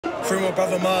Free my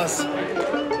brother Mars.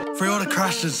 Free all the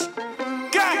crashes.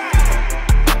 Gang!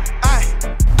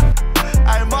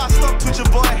 Aye, Mars, stop twitching,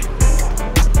 boy.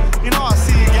 You know I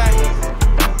see you, gang.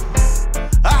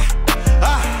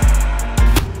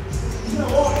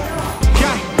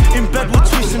 Gang, in bed with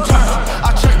twists and turns.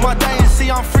 I check my day and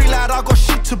see I'm free, lad. I got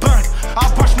shit to burn.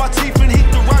 I brush my teeth and hit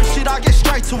the road, shit. I get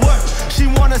straight to work. She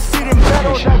wanna see them bed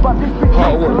all day, but this bitch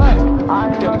hard work.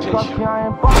 I ain't no lucky, I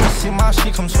ain't bothered. See my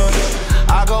shit comes first.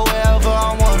 I go wherever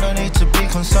I want, no need to be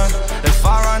concerned. If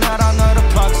I run out, I know the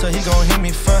plug, so he gon' hit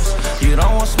me first. You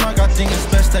don't want smoke, I think it's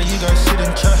best that you go sit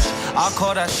in church. I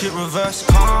call that shit reverse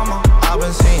karma. I've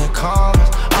been seeing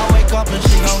karmas. I wake up and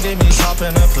she gon' give me top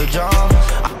in her pajamas.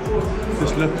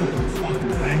 This left hook is fucking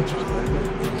dangerous.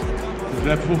 This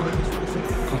left hook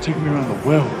can't take me around the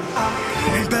world.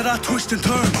 In bed I twist and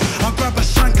turn. I grab a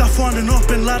shank, I find an up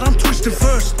and lad, I'm twisting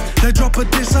first. They drop a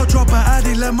diss, I'll drop a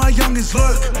addy, let my youngins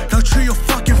lurk. They'll treat your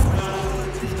fucking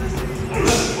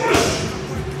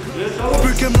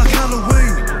spook him like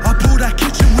Halloween. I pull that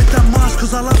kitchen with that mask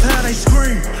cause I love how they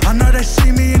scream. I know they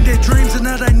see me in their dreams and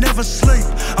now they never sleep.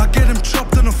 I get them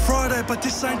chopped on a Friday, but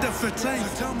this ain't the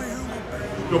 15th. Tell me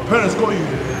who. Your parents got you.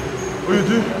 What you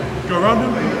do? Go around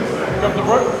him, grab the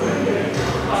rope.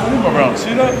 Pull him around,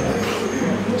 see that?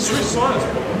 Sweet science,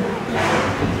 bro.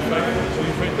 So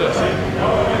you think that, see?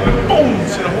 Boom!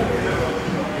 See the hook?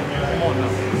 Come on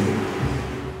now.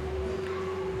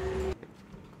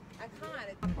 I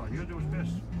can't. Oh, you gotta do what's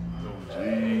best. Oh,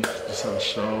 geez. Just had a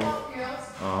shower.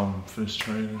 Finished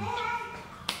training.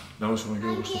 Now we're just gonna go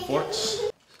watch the fights.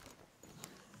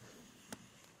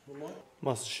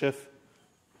 Master Chef.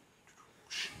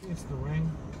 It's the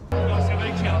ring.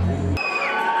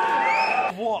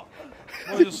 What?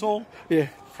 What is the song? Yeah.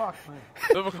 Fuck, man.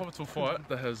 Never come to a fight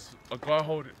that has a guy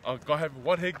having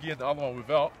one headgear and the other one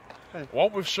without. Hey.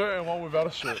 One with shirt and one without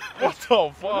a shirt. What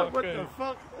the fuck? What the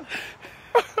fuck?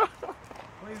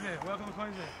 Queensland, welcome to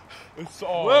Queensland.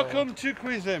 Welcome to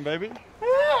Queensland, baby.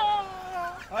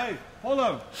 Hey,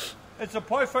 Paulo, it's a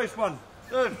pie face one.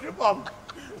 Fucking hot,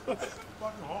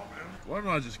 man. Why don't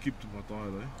I just keep to my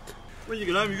diet, eh? When you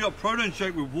get home, you got a protein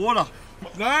shake with water.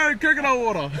 No, coconut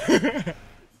water.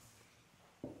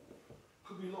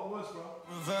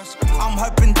 I'm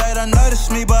hoping they don't notice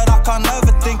me, but I can't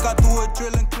overthink. I do a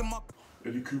drill and clean my...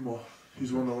 Eddie Kumar,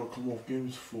 he's one that will come off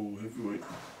games for heavyweight.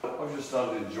 I've just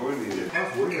started enjoying it.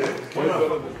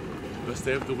 Best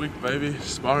day of the week, baby.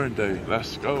 Sparring day.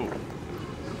 Let's go.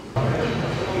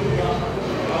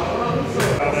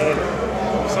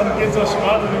 Some kids are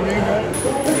smarter than me, man.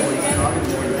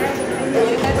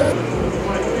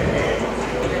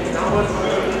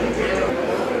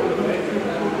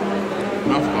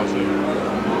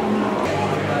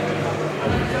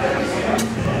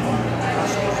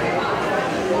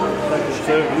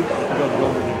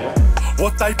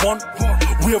 What they want,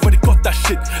 we already got that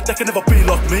shit. They can never be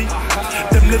like me.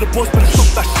 Them little boys better stop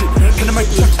that shit. Can they make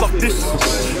tracks like this?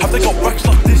 Have they got racks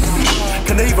like this?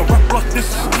 Can they even rap like this?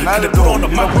 Can they put on a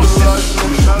map like this?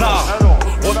 Nah,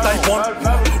 what they want,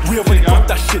 we already got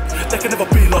that shit. They can never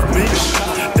be like me.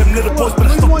 Them little boys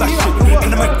better stop that shit.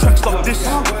 Can they make tracks like this?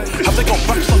 Have they got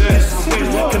racks like this?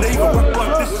 Can they even rap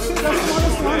like this?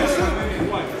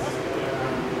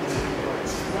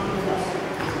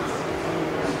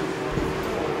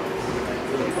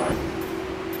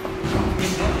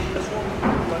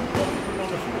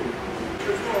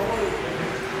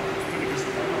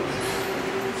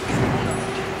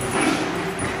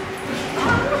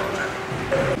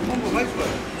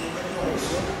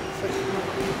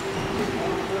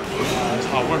 It's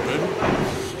hard work, baby.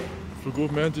 For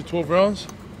good, man. Did 12 rounds.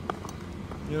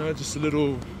 You know, just a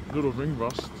little ring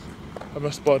rust. I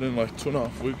haven't sparred in like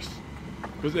 2.5 weeks.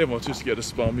 Because everyone's too scared to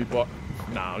spar me, but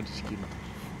nah, I'm just kidding.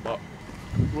 But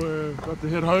we're about to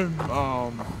head home.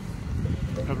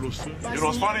 Have a little swim. You know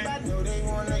what's funny?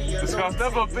 This guy's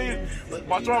never been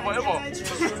my driver ever. It's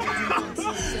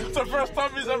the first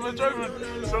time he's ever driven.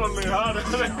 Something harder.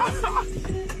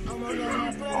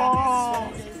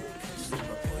 Oh.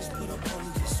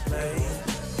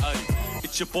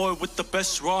 It's your boy with the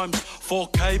best rhymes.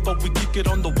 4K, but we kick it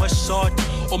on the west side.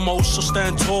 Almost so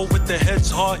stand tall with their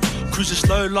heads high. Cruising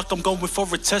slow like I'm going for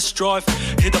a test drive.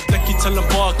 Hit up Becky, tell them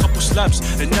buy a couple slaps.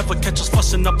 They never catch us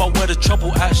fussing about where the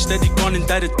trouble at. Steady grinding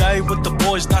day to day with the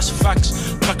boys, that's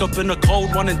facts. Crack up in a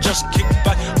cold one and just kick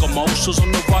back. Got my Aoksuos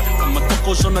on the right, got my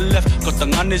tacos on the left. Got the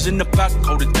nganes in the back,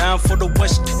 hold it down for the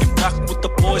west. Kicking back with the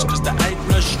boys, cause there ain't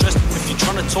no stress. If you're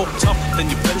trying to talk tough, then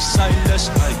you better say less.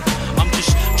 Ay, I'm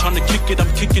just trying to kick it,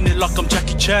 I'm kicking it like I'm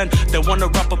Jackie Chan. They wanna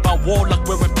rap about war like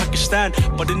we're in Pakistan,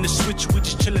 but in the switch we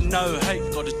just chillin', no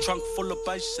hate. Got a trunk full of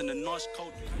bass and a nice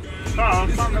cold Nah, I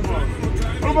can't remember.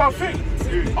 What about Fink?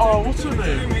 Oh, what's her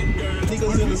name?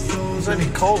 It's only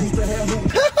cold.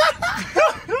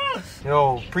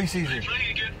 Yo, pre-season.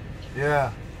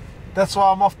 Yeah. That's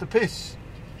why I'm off the piss.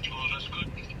 Oh, that's good.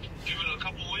 Give it a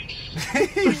couple weeks.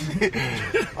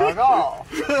 I know.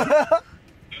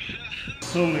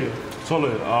 Solid.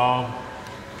 Solid.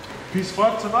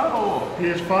 PS5 tonight or what?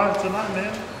 PS5 tonight,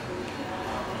 man.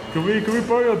 Can we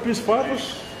borrow your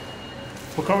PS5?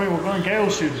 We're going Gale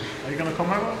soon. Are you gonna come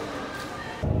over?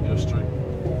 Yeah, straight.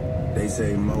 They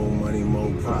say more money,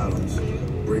 more problems.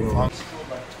 Bring them on.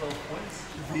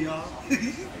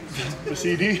 The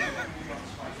CD.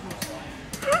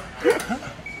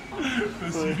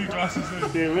 The CD glasses in.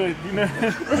 Yeah, really, you know.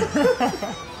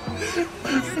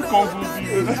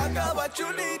 I got what you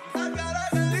need.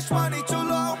 This money too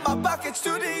long, my pocket's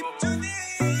too deep.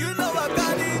 You know I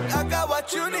got it, I got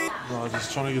what you need. No,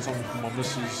 just trying to get something for my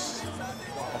missus,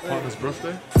 my partner's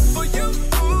birthday. For you,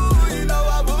 ooh, you know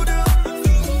I would do.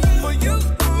 For you,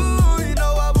 ooh, you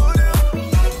know I would do.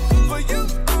 For you,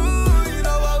 ooh, you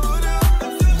know I would do.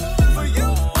 For you,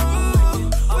 ooh,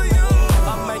 for you.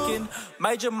 I'm making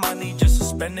major money just to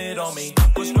spend it on me.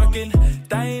 Was working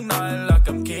day and night like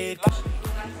I'm kid.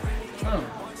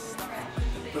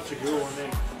 That's a good one,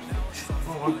 man.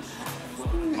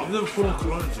 I've never put on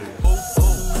cologne, Jay.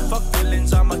 Fuck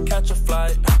feelings, I'ma catch a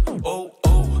flight. Oh,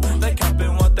 oh, they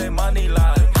capping what they money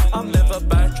like. I'm never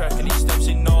backtracking these steps,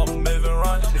 you know I'm moving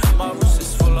right. My wrist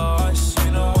is full of ice,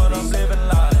 you know what I'm living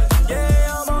like.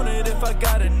 Yeah, I'm on it if I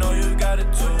got it, know you got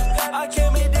it too. I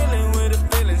can't be dealing with the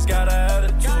feelings, got an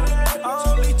attitude. I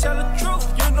only tell the truth,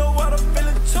 you know what I'm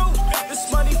feeling too. This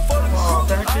money for the group,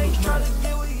 I ain't trying to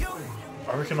get with you.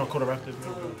 I reckon I'll call about this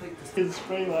movie. It's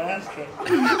spray my ass crack.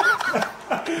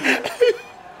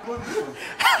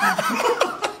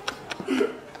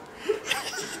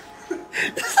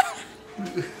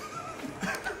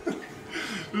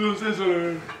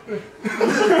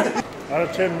 Out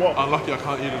of 10 what? Unlucky I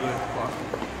can't eat it today.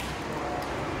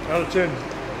 Out of 10.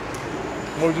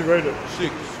 What would you rate it?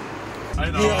 6.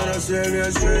 I know. Let's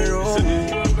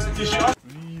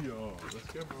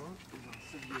go, bro.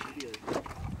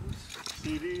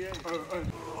 CD, yeah.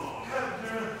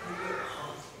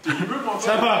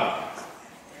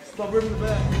 Stop ripping the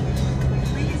back.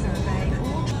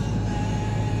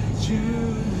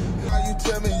 How you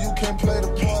tell me you can't play the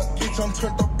part? Bitch, I'm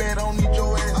turned up bad, I don't need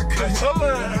your ass. I can't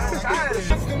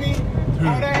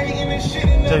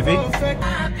JV?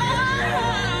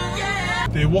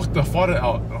 They walked the father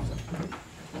out.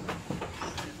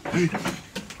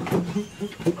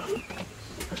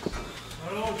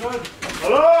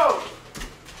 Hello!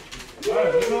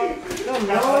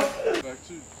 Back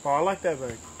 2. Oh, I like that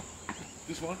bag.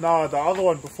 This one? Nah, the other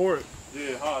one before it.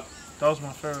 Yeah, hard. That was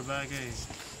my favorite bag, eh?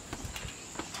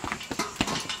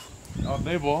 Our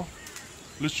neighbor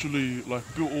literally like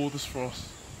built all this for us.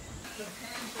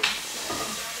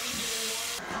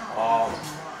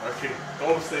 Okay.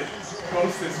 Golden State.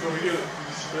 Golden State's gonna get it.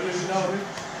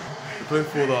 We're playing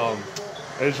for the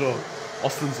Asia,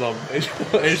 Austin's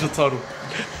Asia title.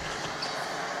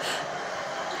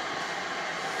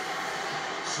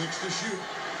 6 to shoot.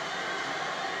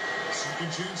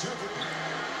 Second chance effort.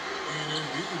 And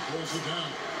indeed close it down.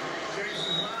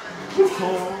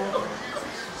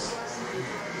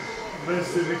 Let's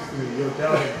sit next to me. You're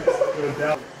down. You're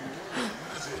down.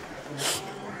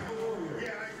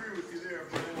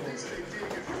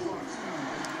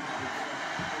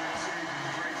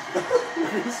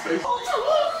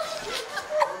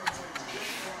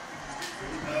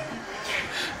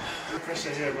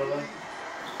 Pressure here, brother.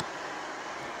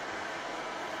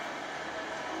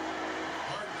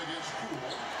 Harden against Cool.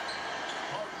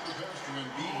 Harden the best and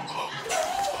Embiid.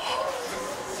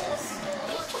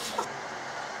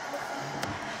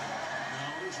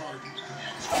 Now it's Harden.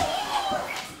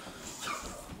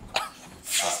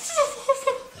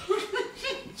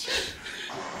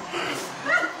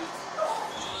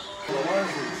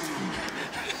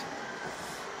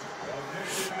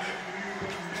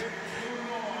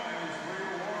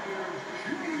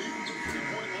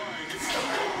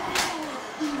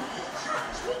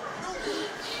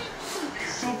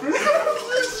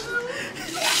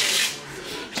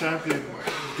 Champion,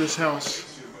 this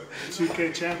house.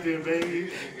 2K champion,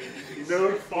 baby. You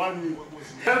know, finally.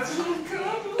 That's so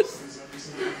good.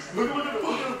 Look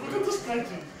at this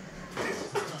painting.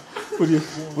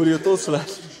 What are your thoughts on that?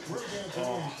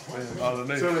 Oh man, I don't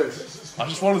know. So I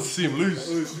just wanted to see him lose.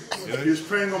 he was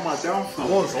preying on my downfall.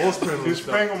 I was praying on He was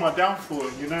preying on my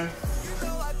downfall, you know?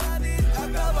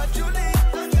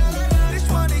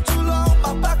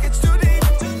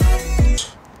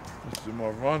 Let's do my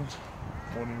run,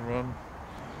 morning run.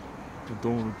 I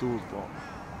don't want to do it, but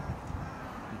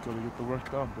you gotta get the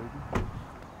work done, baby.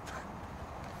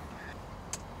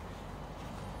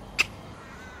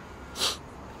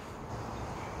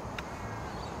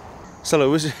 Salo,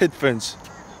 where's your headphones?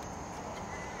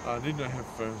 I need no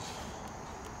headphones.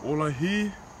 All I hear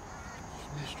is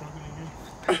me struggling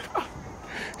again.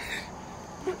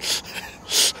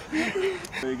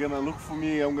 You're gonna look for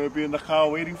me, I'm gonna be in the car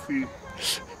waiting for you.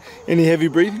 Any heavy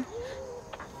breathing?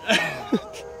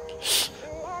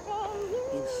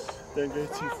 Don't go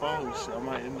too far, I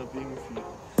might end up being with you.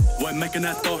 We're making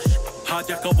that dosh, hard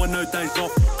yak, I want no days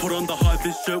off. Put on the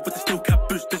high-vis shirt with the steel cap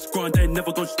boots, this grind ain't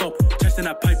never gonna stop. Chasing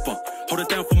that paper, hold it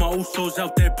down for my Aoksuos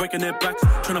out there breaking their backs.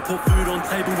 Trying to put food on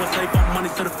table, I save up money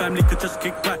so the family could just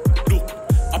kick back. Look,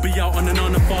 I'll be out on a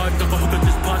 9 to 5, got a hooker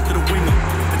just passed to the winger.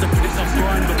 It's a pretty tough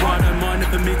grind, but I don't mind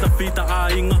if it means I feed the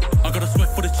Ainga. I gotta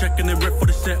sweat for the check and then rep for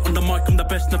the set. On the mic I'm the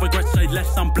best, never regret, say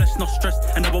less. I'm blessed, not stressed,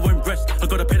 and never won't rest. I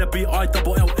gotta pay the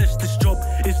BILLS, this job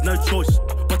is no choice.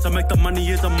 But to make the money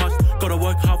is a must. Gotta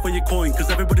work hard for your coin, cause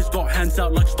everybody's got hands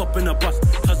out like stopping a bus.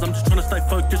 Cause I'm just trying to stay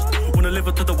focused, wanna live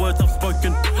up to the words I've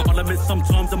spoken. I'll admit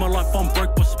sometimes in my life I'm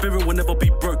broke, but spirit will never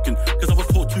be broken. Cause I was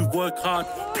taught to work hard,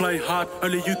 play hard,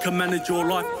 only you can manage your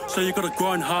life. So you gotta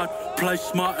grind hard, play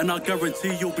smart, and I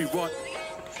guarantee you'll be right.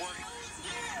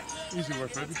 Easy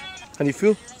work, baby. How do you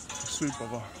feel? Sweet,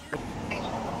 Baba.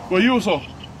 Well, you also?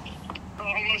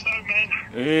 Almost home, man.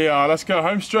 Yeah, let's go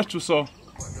home stretch or so.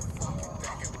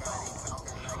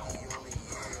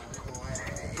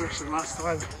 Worse than last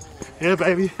time. Yeah,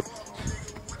 baby.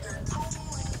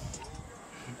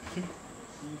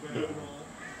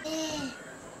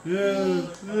 Yeah.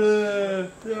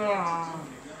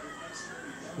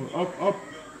 Come on, up.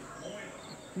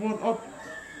 Come on, up.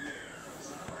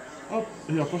 Up.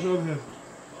 Yeah, push it over here.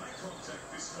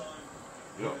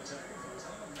 Yeah.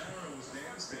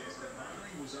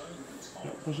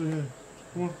 Yeah, push it here.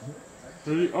 Come on.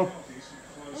 Ready? Up. Up.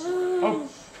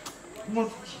 Come on.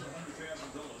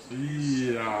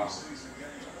 Yeah.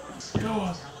 Go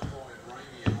on.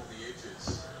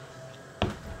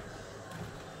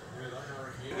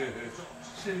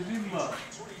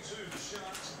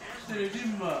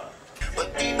 But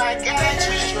be my guy,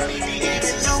 just really be able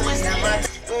to know it's not my.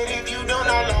 But if you don't,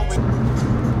 I'll always.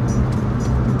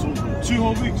 2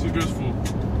 whole weeks it goes for.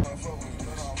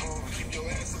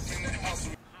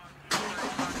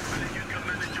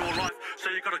 So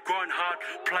you gotta grind hard,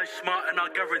 play smart, and I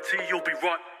guarantee you'll be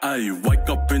right. Hey, wake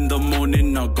up in the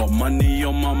morning, I got money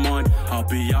on my mind. I'll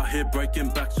be out here breaking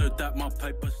back so that my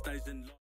paper stays in line.